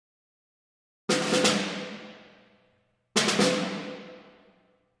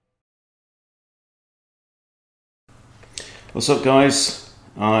What's up, guys?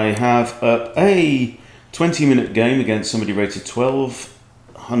 I have a 20-minute game against somebody rated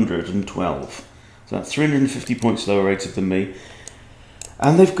 1212. So that's 350 points lower rated than me.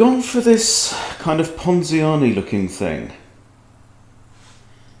 And they've gone for this kind of Ponziani looking thing.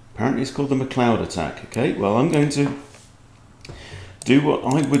 Apparently it's called the McLeod attack. Okay, well, I'm going to do what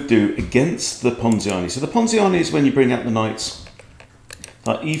I would do against the Ponziani. So the Ponziani is when you bring out the knights,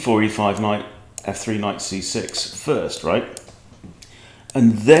 like e4, e5, knight, f3, knight, c6 first, right?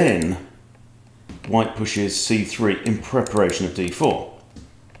 And then white pushes c3 in preparation of d4.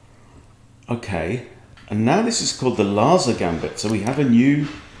 Okay, and now this is called the Laza Gambit. So we have a new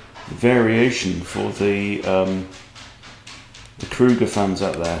variation for the Kruger fans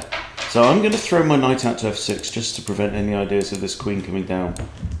out there. So I'm going to throw my knight out to f6 just to prevent any ideas of this queen coming down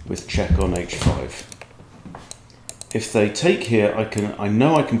with check on h5. If they take here, I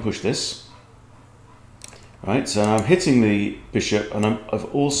know I can push this. Right, so I'm hitting the bishop, and I've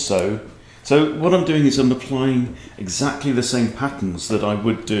also... So what I'm doing is I'm applying exactly the same patterns that I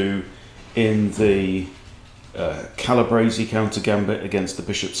would do in the Calabrese counter gambit against the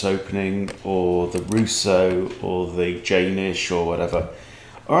bishop's opening, or the Russo, or the Janish, or whatever.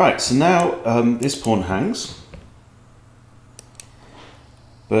 Alright, so now this pawn hangs.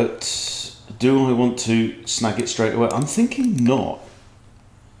 But do I want to snag it straight away? I'm thinking not.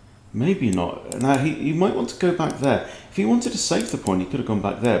 Maybe not. Now, he might want to go back there. If he wanted to save the pawn, he could have gone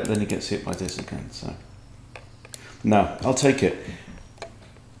back there, but then he gets hit by this again. So, no, I'll take it.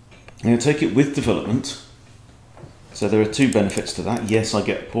 I'm going to take it with development. So there are two benefits to that. Yes, I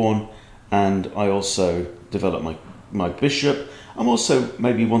get a pawn, and I also develop my bishop. I'm also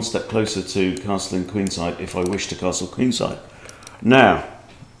maybe one step closer to castling queenside if I wish to castle queenside. Now,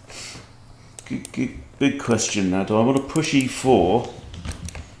 big question now. Do I want to push e4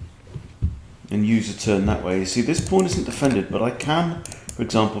 and use a turn that way? You see, this pawn isn't defended, but I can, for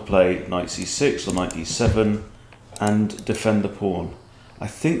example, play knight c6 or knight d7 and defend the pawn. I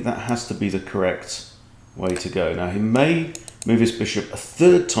think that has to be the correct way to go. Now, he may move his bishop a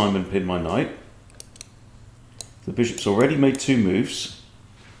third time and pin my knight. The bishop's already made two moves.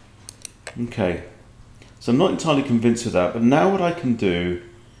 Okay, so I'm not entirely convinced of that, but now what I can do,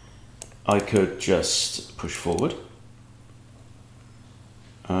 I could just push forward.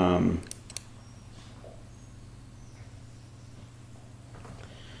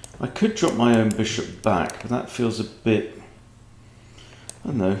 I could drop my own bishop back, but that feels a bit... I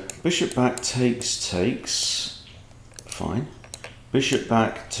don't know. Bishop back takes. Fine. Bishop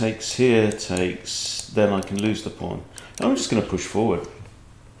back takes here, takes. Then I can lose the pawn. I'm just going to push forward.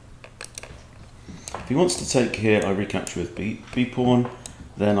 If he wants to take here, I recapture with B pawn.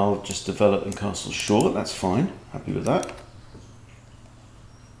 Then I'll just develop and castle short. That's fine. Happy with that.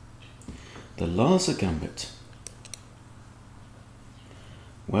 The Laza Gambit.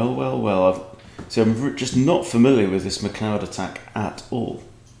 Well, well, well. See, I'm just not familiar with this McLeod attack at all.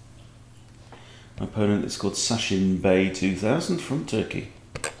 My opponent is called Sashin Bey 2000 from Turkey.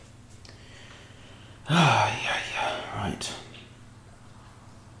 Right.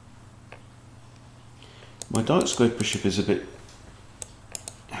 My dark squared bishop is a bit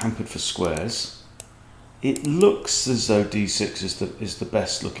hampered for squares. It looks as though d6 is the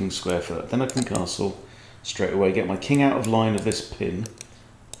best looking square for that. Then I can castle straight away, get my king out of line of this pin.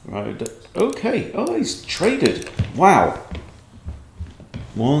 Right, okay. Oh, he's traded. Wow.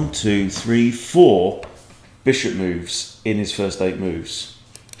 1, 2, 3, 4 bishop moves in his first 8 moves.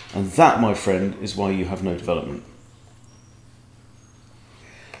 And that, my friend, is why you have no development.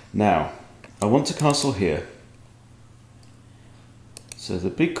 Now, I want to castle here. So the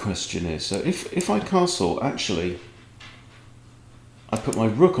big question is, so if I castle, actually, I put my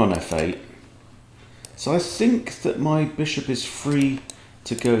rook on f8. So I think that my bishop is free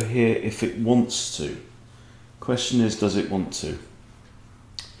to go here if it wants to. Question is, does it want to?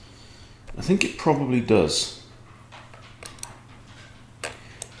 I think it probably does.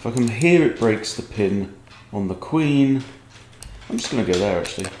 If I come here, it breaks the pin on the queen. I'm just going to go there,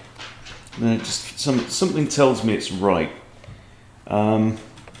 actually. And then it just something tells me it's right.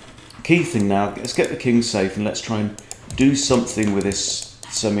 Key thing now, let's get the king safe and let's try and do something with this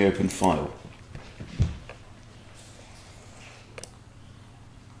semi-open file.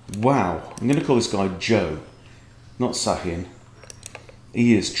 Wow, I'm going to call this guy Joe, not Sahin.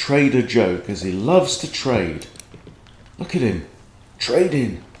 He is Trader Joe because he loves to trade. Look at him,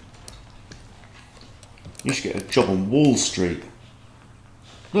 trading. You should get a job on Wall Street.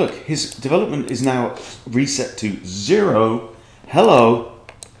 Look, his development is now reset to 0. Hello.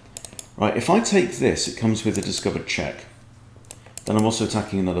 Right, if I take this, it comes with a discovered check. Then I'm also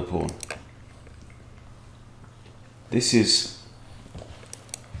attacking another pawn. This is...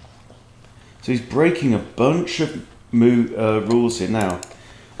 So he's breaking a bunch of rules here. Now,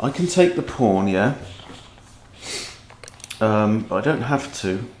 I can take the pawn, yeah? But I don't have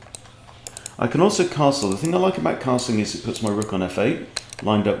to. I can also castle. The thing I like about castling is it puts my rook on f8,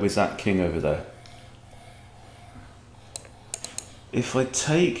 lined up with that king over there. If I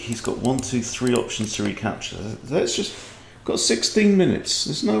take, he's got 1, 2, 3 options to recapture. Let's just, got 16 minutes.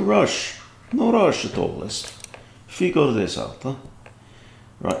 There's no rush. No rush at all. Let's figure this out. Huh?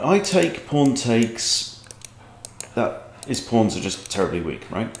 Right, I take, pawn takes. His pawns are just terribly weak,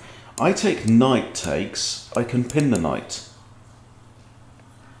 right? I take, knight takes. I can pin the knight.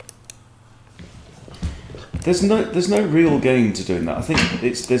 There's no real gain to doing that. I think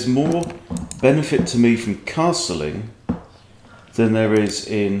there's more benefit to me from castling than there is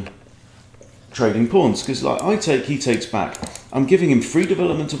in trading pawns, because like I take, he takes back. I'm giving him free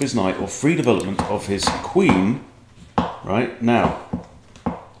development of his knight or free development of his queen. Right now,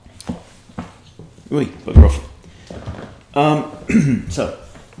 bugger off. So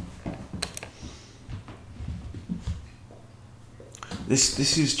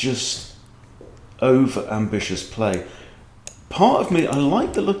this is just over ambitious play. Part of me, I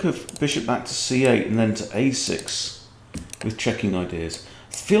like the look of bishop back to c8 and then to a6 with checking ideas.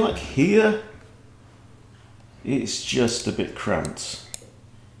 I feel like here it's just a bit cramped.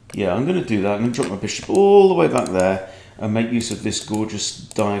 Yeah, I'm going to do that. I'm going to drop my bishop all the way back there and make use of this gorgeous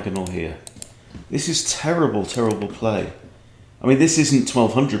diagonal here. This is terrible, terrible play. I mean, this isn't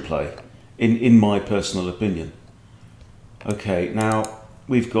 1200 play, in my personal opinion. Okay, now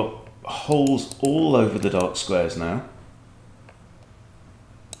we've got holes all over the dark squares now.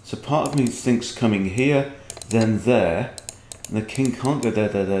 So part of me thinks coming here, then there, and the king can't go there,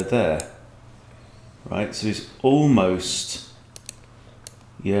 there. Right, so he's almost,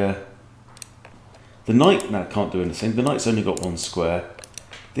 yeah. The knight now can't do anything. The knight's only got 1 square.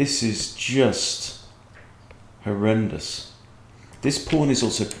 This is just horrendous. This pawn is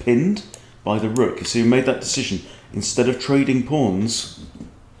also pinned by the rook. You see, we made that decision instead of trading pawns.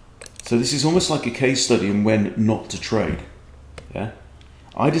 So this is almost like a case study in when not to trade. Yeah,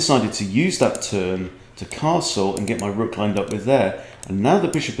 I decided to use that turn to castle and get my rook lined up with there. And now the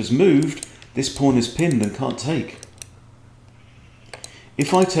bishop has moved, this pawn is pinned and can't take.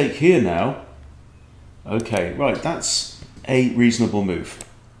 If I take here now, okay, right, that's a reasonable move.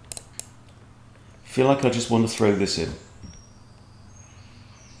 Feel like I just want to throw this in.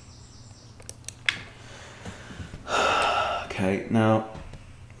 Okay, now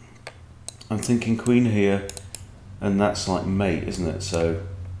I'm thinking queen here, and that's like mate, isn't it? So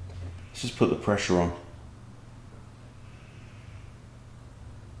let's just put the pressure on.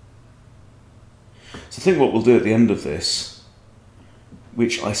 So I think what we'll do at the end of this,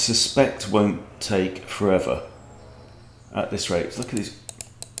 which I suspect won't take forever at this rate. Look at these,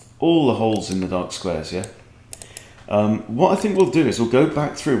 all the holes in the dark squares, yeah? What I think we'll do is we'll go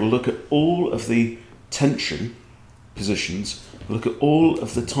back through, we'll look at all of the tension positions, we'll look at all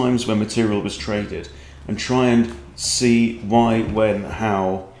of the times when material was traded and try and see why, when,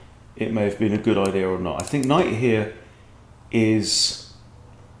 how it may have been a good idea or not. I think knight here is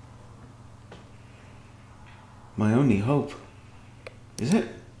my only hope. Is it?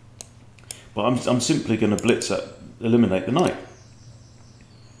 But I'm simply going to blitz at, eliminate the knight.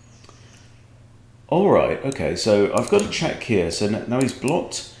 Alright, okay, so I've got a check here. So now he's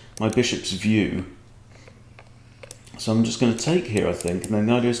blocked my bishop's view. So I'm just going to take here, I think, and then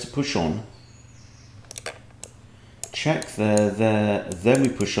the idea is to push on. Check there, then we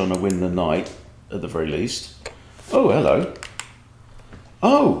push on and win the knight, at the very least. Oh, hello.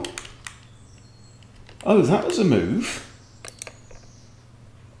 Oh! Oh, that was a move.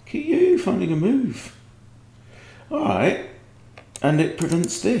 Look at you finding a move. Alright. And it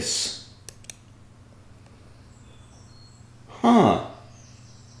prevents this. Huh.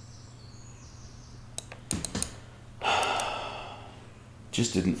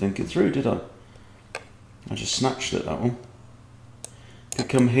 Just didn't think it through, did I? I just snatched at that one. Could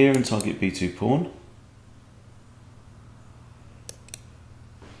come here and target b2 pawn.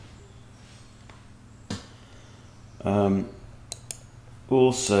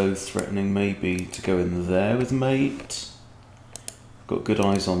 Also threatening maybe to go in there with mate. Got good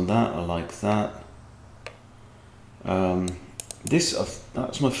eyes on that, I like that.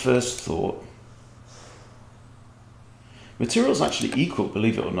 That's my first thought. Material's actually equal,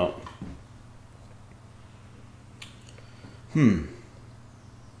 believe it or not.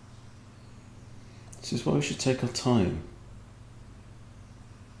 This is why we should take our time.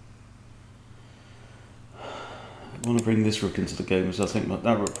 I want to bring this rook into the game, because I think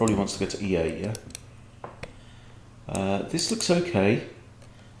that rook probably wants to go to e8, This looks okay.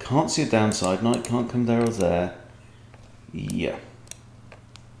 Can't see a downside. Knight can't come there or there. Yeah.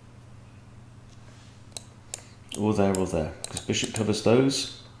 Or there or there. Because bishop covers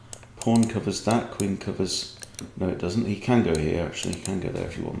those. Pawn covers that. Queen covers... No, it doesn't. He can go here, actually. He can go there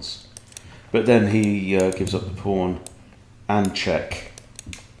if he wants. But then he gives up the pawn and check.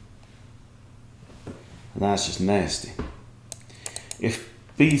 And that's just nasty. If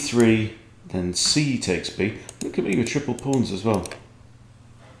b3, then c takes b. Look at me with triple pawns as well.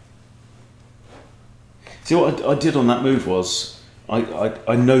 See, what I did on that move was,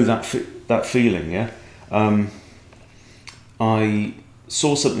 I know that feeling, yeah? I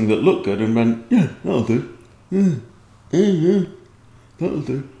saw something that looked good and went, yeah, that'll do. Yeah, that'll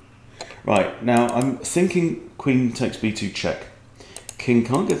do. Right, now I'm thinking queen takes b2 check. King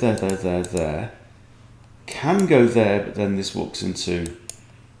can't go there, there. Can go there, but then this walks into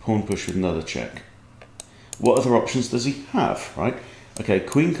pawn push with another check. What other options does he have, right? Okay,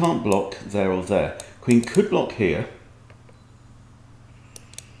 queen can't block there or there. Queen could block here.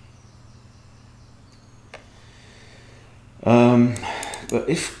 But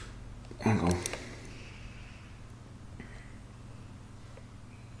if... Hang on.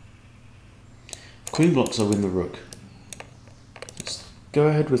 If queen blocks, I win the rook. Let's go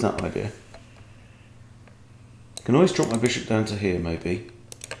ahead with that idea. I can always drop my bishop down to here, maybe.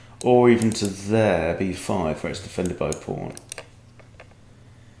 Or even to there, b5, where it's defended by a pawn.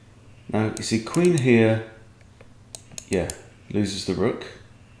 Now, you see, queen here, yeah, loses the rook.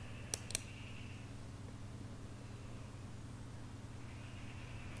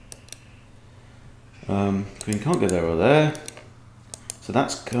 Queen can't go there or there. So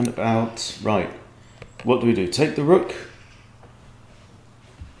that's kind of out. Right, what do we do? Take the rook.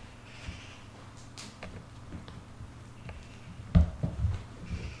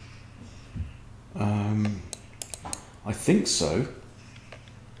 I think so.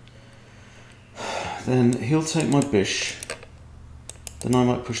 Then he'll take my bish. Then I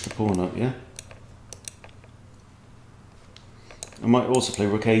might push the pawn up, yeah? I might also play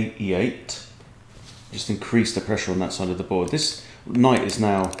rook a e8. Just increase the pressure on that side of the board. This knight is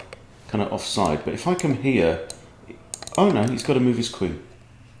now kind of offside, but if I come here... Oh no, he's got to move his queen.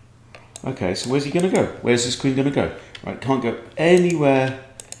 Okay, so where's he going to go? Where's this queen going to go? Right, can't go anywhere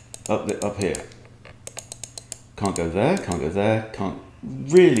up here. Can't go there, can't go there, can't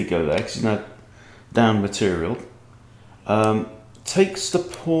really go there because he's now down material. Takes the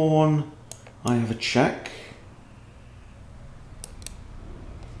pawn. I have a check.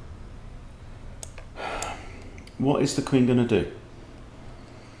 What is the queen going to do?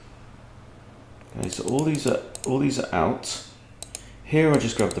 Okay, so all these are out. Here I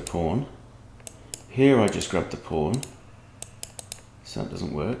just grab the pawn. Here I just grab the pawn. So that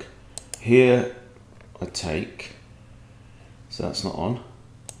doesn't work. Here I take. So that's not on.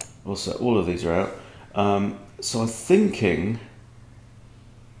 Also, all of these are out. So I'm thinking.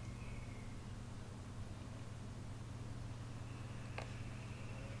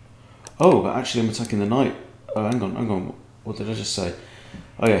 Oh, but actually I'm attacking the knight. Oh, hang on. What did I just say?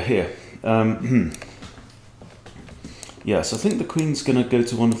 Oh yeah, here. Yeah, so I think the queen's going to go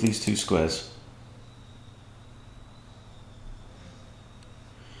to one of these two squares.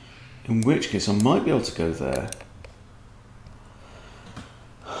 In which case I might be able to go there.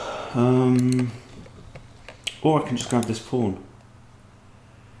 Or I can just grab this pawn.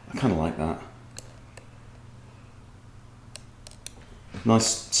 I kind of like that. Nice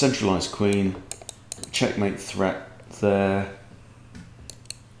centralised queen. Checkmate threat there.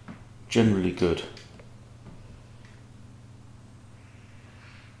 Generally good.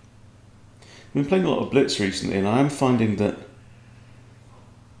 I've been playing a lot of Blitz recently and I am finding that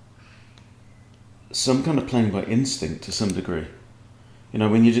I'm kind of playing by instinct to some degree. You know,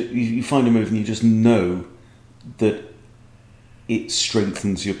 when you find a move and you just know that it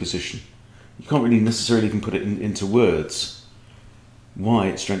strengthens your position. You can't really necessarily even put it into words why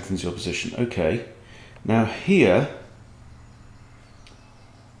it strengthens your position. Okay, now here,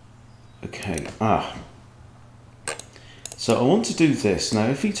 okay, so I want to do this. Now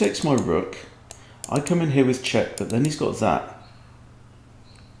if he takes my rook, I come in here with check, but then he's got that.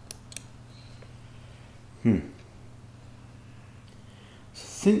 So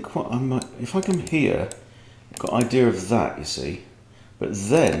think what I might, if I come here, I've got idea of that, you see, but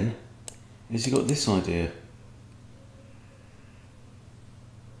then, has he got this idea?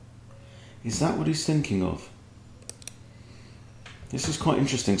 Is that what he's thinking of? This is quite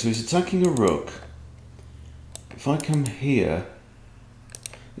interesting. So he's attacking a rook. If I come here,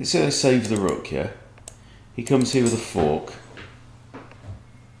 let's say I save the rook, yeah? He comes here with a fork.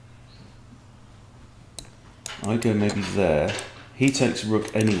 I go maybe there. He takes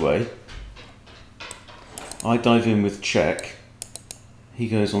rook anyway. I dive in with check. He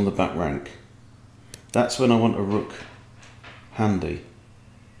goes on the back rank. That's when I want a rook handy.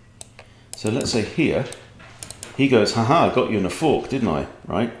 So let's say here, he goes, haha, I got you in a fork, didn't I?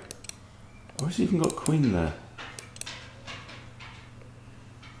 Right? Or has he even got queen there?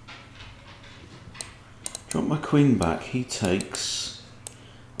 Drop my queen back, he takes.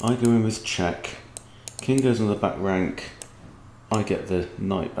 I go in with check. King goes on the back rank. I get the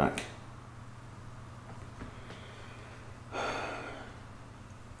knight back.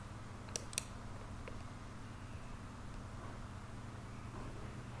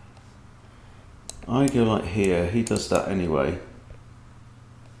 I go like here, he does that anyway.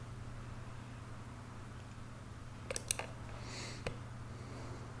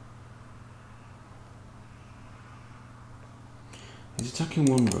 He's attacking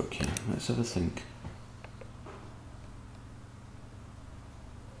one rook, yeah. Let's have a think.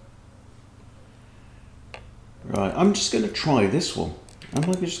 Right, I'm just going to try this one. Am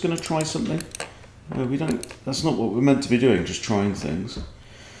I just going to try something? No, we don't. That's not what we're meant to be doing, just trying things.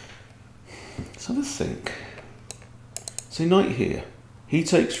 Let's have a think. So knight here. He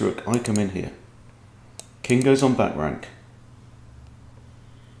takes rook, I come in here. King goes on back rank.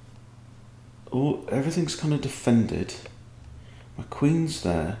 Oh, everything's kind of defended. My queen's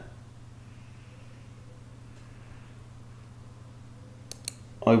there.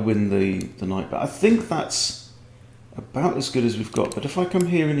 I win the knight back. I think that's about as good as we've got. But if I come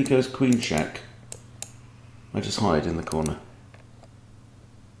here and he goes queen check, I just hide in the corner.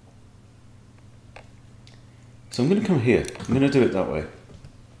 So I'm going to come here. I'm going to do it that way.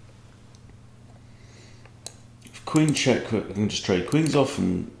 If queen check, I can just trade queens off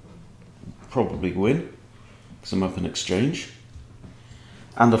and probably win, because I'm up in exchange.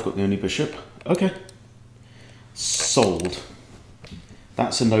 And I've got the only bishop. Okay. Sold.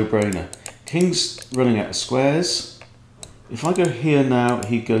 That's a no-brainer. King's running out of squares. If I go here now,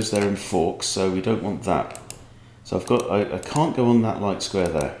 he goes there and forks, so we don't want that. So I've got, I can't go on that light square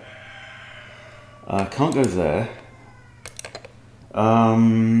there. I can't go there.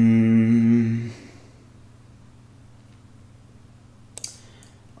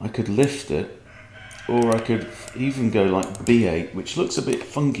 I could lift it, or I could even go like b8, which looks a bit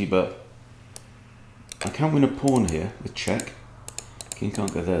funky, but I can win a pawn here with check. King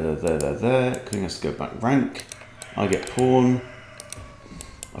can't go there, there. King has to go back rank. I get pawn.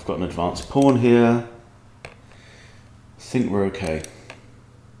 I've got an advanced pawn here. I think we're okay.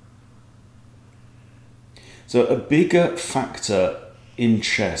 So a bigger factor in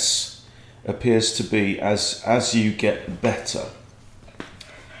chess appears to be as you get better.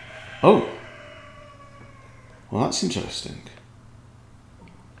 Oh, well that's interesting.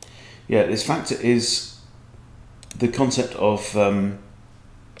 Yeah, this factor is the concept of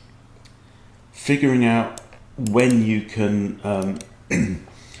figuring out when you can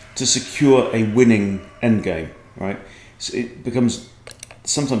to secure a winning endgame, right? So it becomes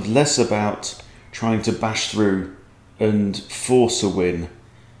sometimes less about trying to bash through and force a win,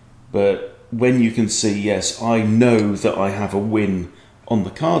 but when you can see, yes, I know that I have a win on the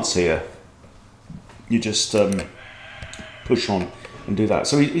cards here, you just push on and do that.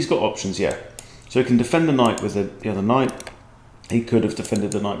 So he's got options, yeah. So he can defend the knight with the other knight. He could have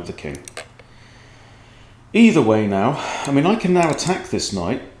defended the knight with the king. Either way now, I mean, I can now attack this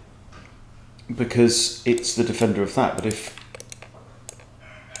knight because it's the defender of that, but if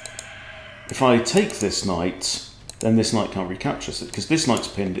I take this knight, then this knight can't recapture it, because this knight's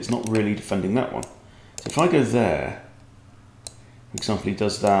pinned, it's not really defending that one. So if I go there, for example, he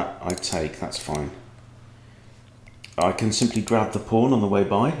does that, I take, that's fine. I can simply grab the pawn on the way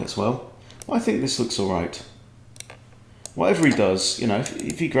by as well. Well, I think this looks alright. Whatever he does, you know,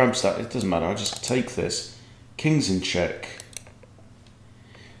 if he grabs that, it doesn't matter, I just take this. King's in check.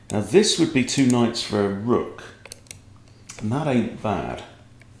 Now this would be two knights for a rook, and that ain't bad.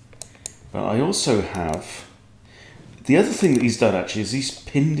 But I also have... The other thing that he's done actually is he's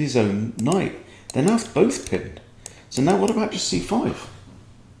pinned his own knight. They're now both pinned. So now what about just c5?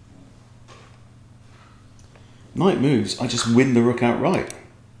 Knight moves, I just win the rook outright.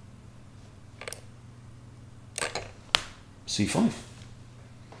 c5.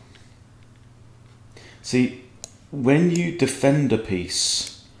 See, when you defend a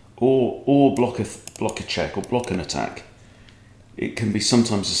piece or block a check or block an attack, it can be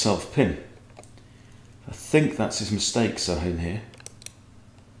sometimes a self-pin. I think that's his mistake, Sahin, here.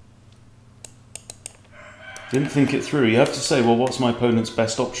 Didn't think it through. You have to say, well, what's my opponent's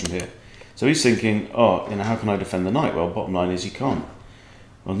best option here? So he's thinking, oh, you know, how can I defend the knight? Well, bottom line is you can't.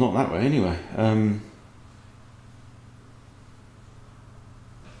 Well, not that way anyway.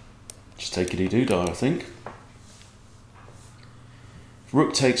 Just take it do-die, I think. If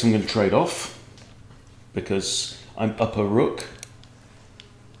rook takes, I'm going to trade off because I'm up a rook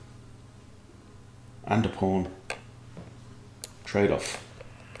and a pawn. Trade off.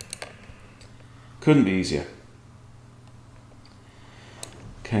 Couldn't be easier.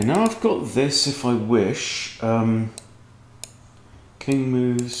 Okay, now I've got this if I wish. King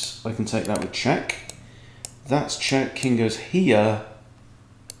moves, I can take that with check. That's check, king goes here.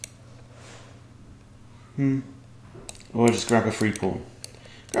 Or I just grab a free pawn.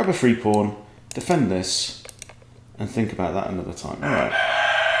 Grab a free pawn, defend this, and think about that another time. Alright.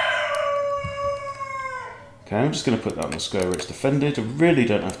 Okay, I'm just going to put that on the square where it's defended. I really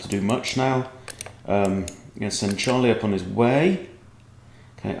don't have to do much now. I'm going to send Charlie up on his way.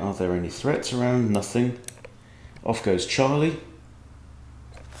 Okay, are there any threats around? Nothing. Off goes Charlie.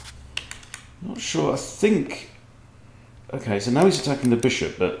 Not sure, I think... Okay, so now he's attacking the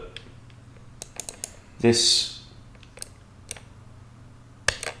bishop, but this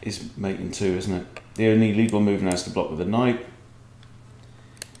is mate in two, isn't it? The only legal move now is to block with a knight.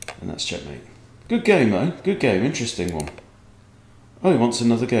 And that's checkmate. Good game though, good game, interesting one. Oh, he wants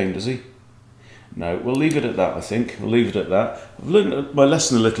another game, does he? No, we'll leave it at that, I think. We'll leave it at that. I've learned my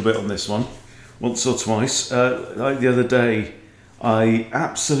lesson a little bit on this one, once or twice. Like the other day, I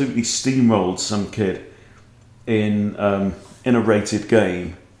absolutely steamrolled some kid in a rated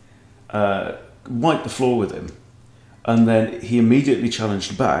game, wiped the floor with him, and then he immediately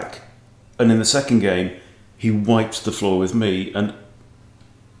challenged back, and in the second game, he wiped the floor with me, and,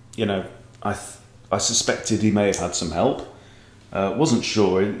 you know, I suspected he may have had some help. Wasn't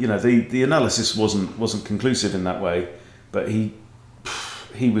sure, you know, the analysis wasn't conclusive in that way, but he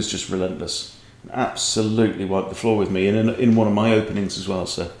was just relentless. Absolutely wiped the floor with me in one of my openings as well.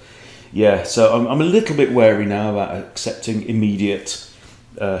 So yeah, so I'm a little bit wary now about accepting immediate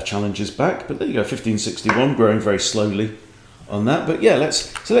challenges back, but there you go, 1561, growing very slowly on that. But yeah,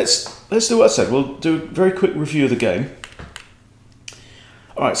 let's do what I said. We'll do a very quick review of the game.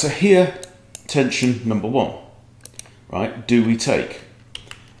 All right, so here, tension number one. Right, do we take?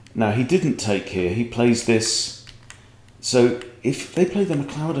 Now he didn't take here, he plays this. So if they play the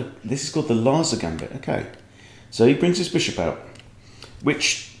McLeod, this is called the Larsa Gambit, okay. So he brings his bishop out,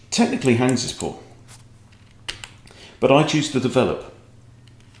 which technically hangs his pawn. But I choose to develop.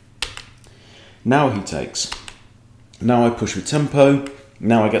 Now he takes. Now I push with tempo,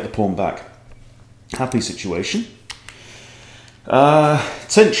 now I get the pawn back. Happy situation.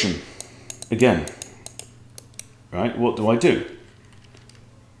 Tension, again. Right, what do I do?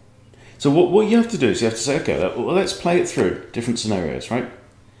 So what you have to do is you have to say, okay, well, let's play it through different scenarios, right?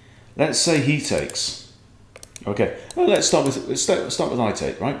 Let's say he takes. Okay, well, let's start with I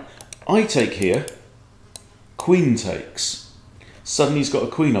take, right? I take here, queen takes. Suddenly he's got a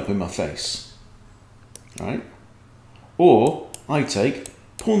queen up in my face, right? Or I take,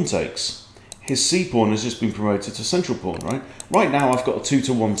 pawn takes. His C pawn has just been promoted to central pawn, right? Right now I've got a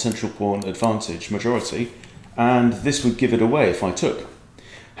 2-to-1 central pawn advantage, majority, and this would give it away if I took.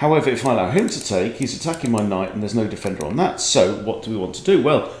 However, if I allow him to take, he's attacking my knight and there's no defender on that. So what do we want to do?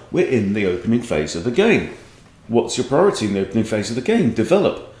 Well, we're in the opening phase of the game. What's your priority in the opening phase of the game?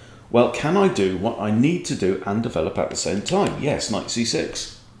 Develop. Well, can I do what I need to do and develop at the same time? Yes, knight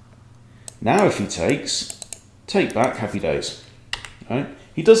c6. Now if he takes, take back, happy days. Right?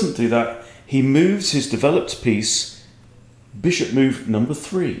 He doesn't do that. He moves his developed piece, bishop move number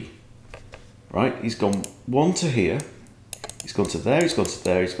 3. Right, he's gone 1 to here, he's gone to there, he's gone to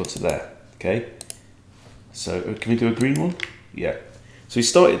there, he's gone to there, okay? So, can we do a green one? Yeah. So he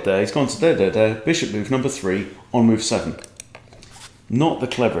started there, he's gone to there, bishop move number 3, on move 7. Not the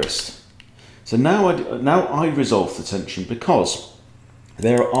cleverest. So now I resolve the tension because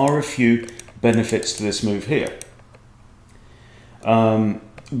there are a few benefits to this move here.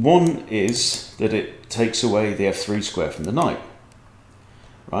 One is that it takes away the f3 square from the knight.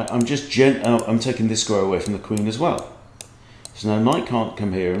 Right, I'm taking this square away from the queen as well. So now knight can't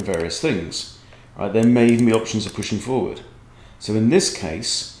come here and various things. Right, there may even be options of pushing forward. So in this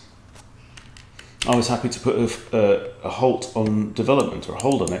case, I was happy to put a halt on development or a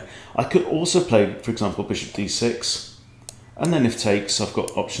hold on it. I could also play, for example, bishop d6, and then if takes, I've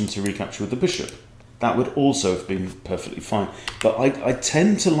got option to recapture with the bishop. That would also have been perfectly fine. But I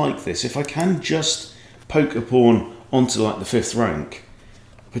tend to like this. If I can just poke a pawn onto like the 5th rank,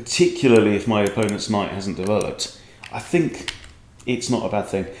 particularly if my opponent's knight hasn't developed, I think it's not a bad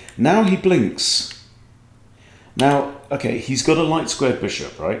thing. Now he blinks. Now, okay, he's got a light squared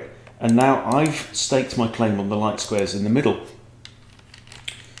bishop, right? And now I've staked my claim on the light squares in the middle.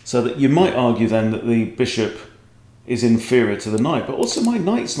 So that you might argue then that the bishop is inferior to the knight, but also my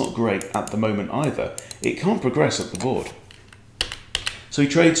knight's not great at the moment either. It can't progress up the board. So he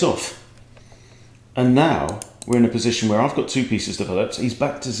trades off. And now we're in a position where I've got 2 pieces developed. He's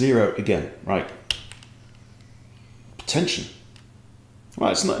back to 0 again. Right. Tension.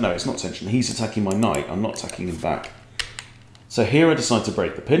 Well, it's not tension. He's attacking my knight. I'm not attacking him back. So here I decide to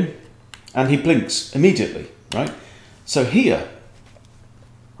break the pin. And he blinks immediately. Right. So here,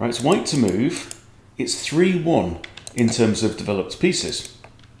 right, it's white to move. It's 3-1 in terms of developed pieces.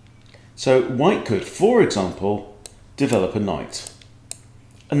 So white could, for example, develop a knight.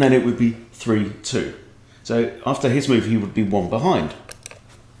 And then it would be 3-2. So after his move, he would be 1 behind.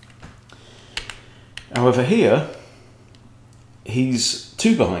 However, here, he's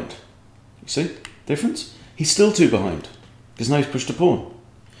 2 behind. You see? Difference? He's still 2 behind, because now he's pushed a pawn.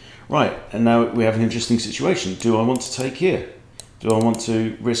 Right, and now we have an interesting situation. Do I want to take here? Do I want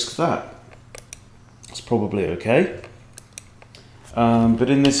to risk that? It's probably okay. But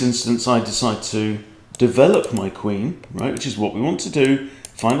in this instance, I decide to develop my queen, right, which is what we want to do.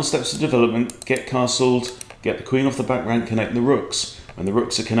 Final steps of development, get castled, get the queen off the back rank, connect the rooks. When the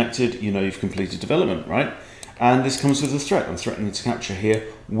rooks are connected, you know you've completed development, right? And this comes with a threat. I'm threatening to capture here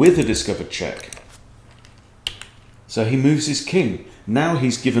with a discovered check. So he moves his king. Now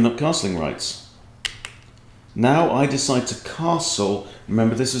he's given up castling rights. Now I decide to castle,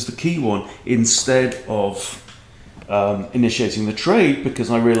 remember this is the key one, instead of initiating the trade, because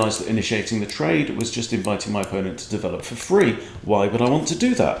I realised that initiating the trade was just inviting my opponent to develop for free. Why would I want to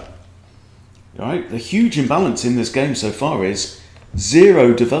do that? Right? The huge imbalance in this game so far is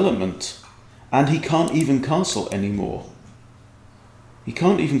 0 development, and he can't even castle anymore. He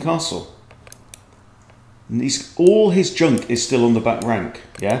can't even castle. And all his junk is still on the back rank.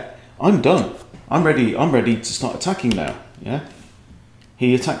 Yeah, I'm done. I'm ready to start attacking now. Yeah,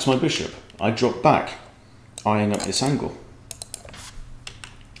 he attacks my bishop. I drop back, eyeing up this angle.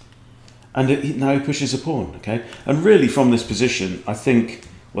 And now he pushes a pawn, okay? And really from this position, I think,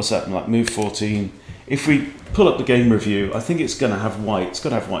 what's that, like move 14, if we pull up the game review, I think it's going to have white, it's got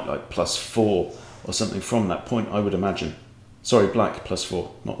to have white like +4 or something from that point, I would imagine. Sorry, black +4,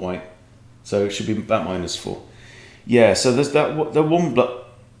 not white. So it should be about -4. Yeah, so there's that, the one,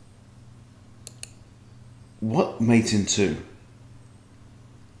 what mate in 2?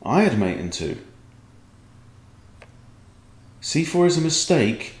 I had mate in 2. C4 is a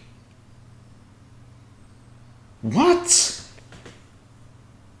mistake. What?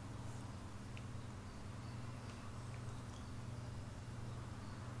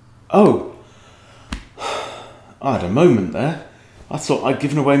 Oh, I had a moment there. I thought I'd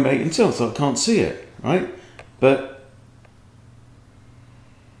given away mate in 2. I thought I can't see it, right? But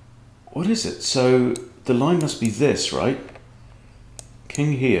what is it? So the line must be this, right?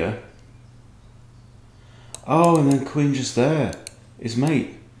 King here. Oh, and then queen just there is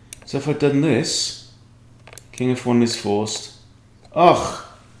mate. So if I'd done this, king f1 is forced. Ugh,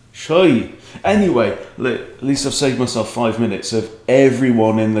 shy. Anyway, at least I've saved myself 5 minutes of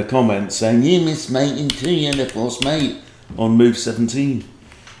everyone in the comments saying, you missed mate in 2, you had a forced mate on move 17.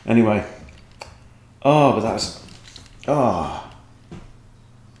 Anyway. Oh, but that's... Ah. Oh.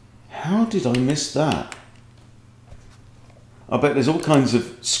 How did I miss that? I bet there's all kinds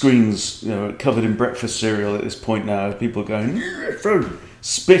of screens, you know, covered in breakfast cereal at this point now. People going,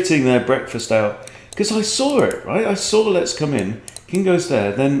 spitting their breakfast out. Because I saw it, right? I saw let's come in. King goes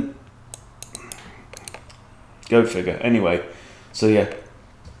there, then... Go figure. Anyway, so yeah.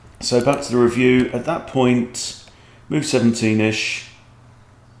 So back to the review. At that point, move 17-ish.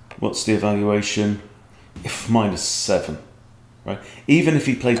 What's the evaluation? If -7, right? Even if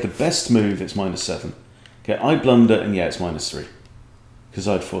he played the best move, it's -7. Okay, I blunder, and yeah, it's -3. Because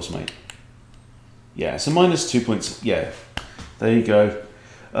I'd force mate. Yeah, so -2 points. Yeah, there you go.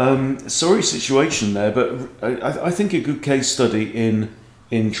 Sorry situation there, but I think a good case study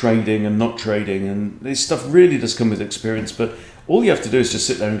in trading and not trading, and this stuff really does come with experience, but all you have to do is just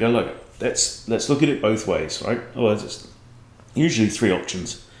sit there and go, look, let's look at it both ways, right? Well, there's usually 3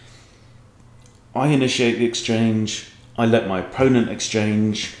 options. I initiate the exchange, I let my opponent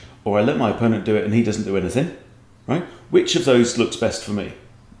exchange, or I let my opponent do it and he doesn't do anything, right? Which of those looks best for me?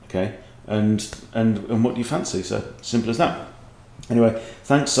 Okay, and what do you fancy? So simple as that. Anyway,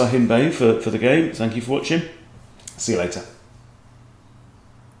 thanks Sahim Bey for the game. Thank you for watching. See you later.